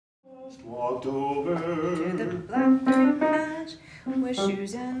Walked over to the blackberry patch with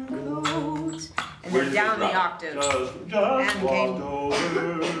shoes and coats, and then down the octave and came.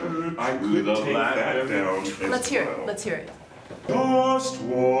 I could take that down. Let's hear it. Let's hear it. Just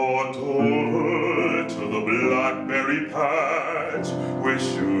walked over to the blackberry patch with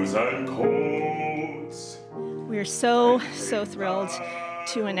shoes and coats. We're so thrilled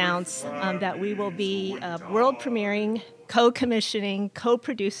to announce that we will be world premiering, co-commissioning,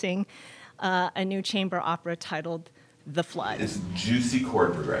 co-producing a new chamber opera titled The Flood. It's juicy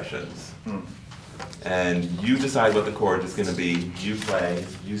chord progressions. And you decide what the chord is going to be. You play,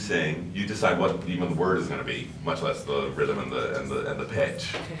 you sing, you decide what even the word is going to be, much less the rhythm and the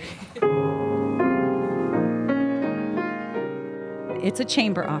pitch. It's a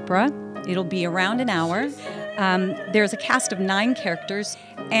chamber opera. It'll be around an hour. There's a cast of 9 characters,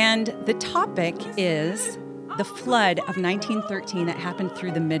 and the topic is the flood of 1913 that happened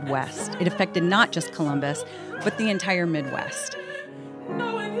through the Midwest. It affected not just Columbus, but the entire Midwest.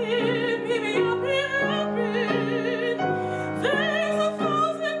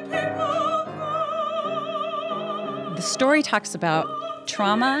 The story talks about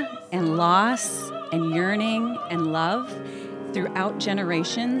trauma and loss and yearning and love throughout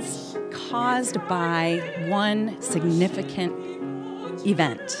generations caused by one significant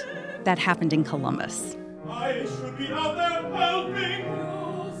event that happened in Columbus. I should be out there helping.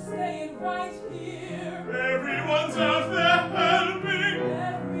 You're staying right here. Everyone's out there helping.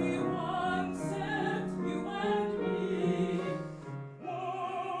 Everyone except you and me.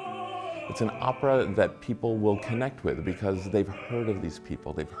 It's an opera that people will connect with because they've heard of these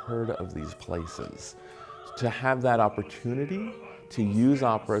people, they've heard of these places. To have that opportunity to use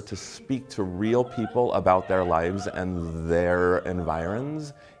opera to speak to real people about their lives and their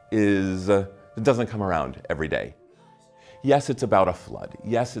environs it doesn't come around every day. Yes, it's about a flood.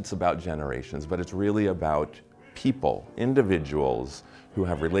 Yes, it's about generations, but it's really about people, individuals who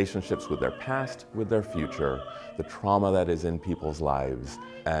have relationships with their past, with their future, the trauma that is in people's lives,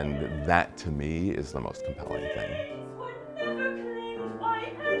 and that to me is the most compelling thing.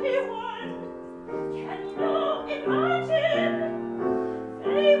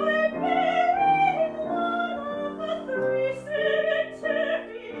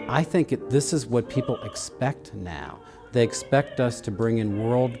 I think this is what people expect now. They expect us to bring in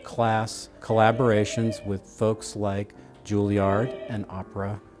world-class collaborations with folks like Juilliard and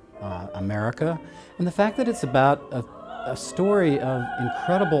Opera America. And the fact that it's about a story of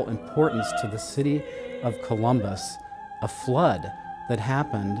incredible importance to the city of Columbus, a flood that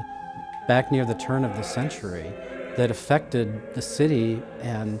happened back near the turn of the century that affected the city,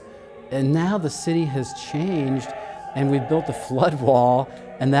 and now the city has changed and we've built a flood wall,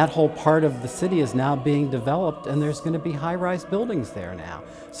 and that whole part of the city is now being developed, and there's going to be high-rise buildings there now.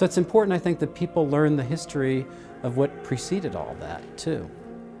 So it's important, I think, that people learn the history of what preceded all that, too.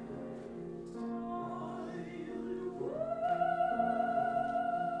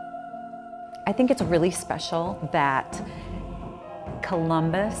 I think it's really special that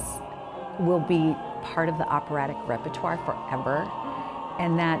Columbus will be part of the operatic repertoire forever,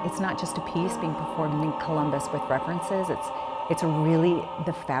 and that it's not just a piece being performed in Columbus with references, it's really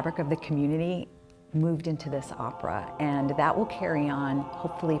the fabric of the community moved into this opera, and that will carry on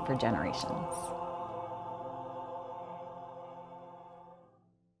hopefully for generations.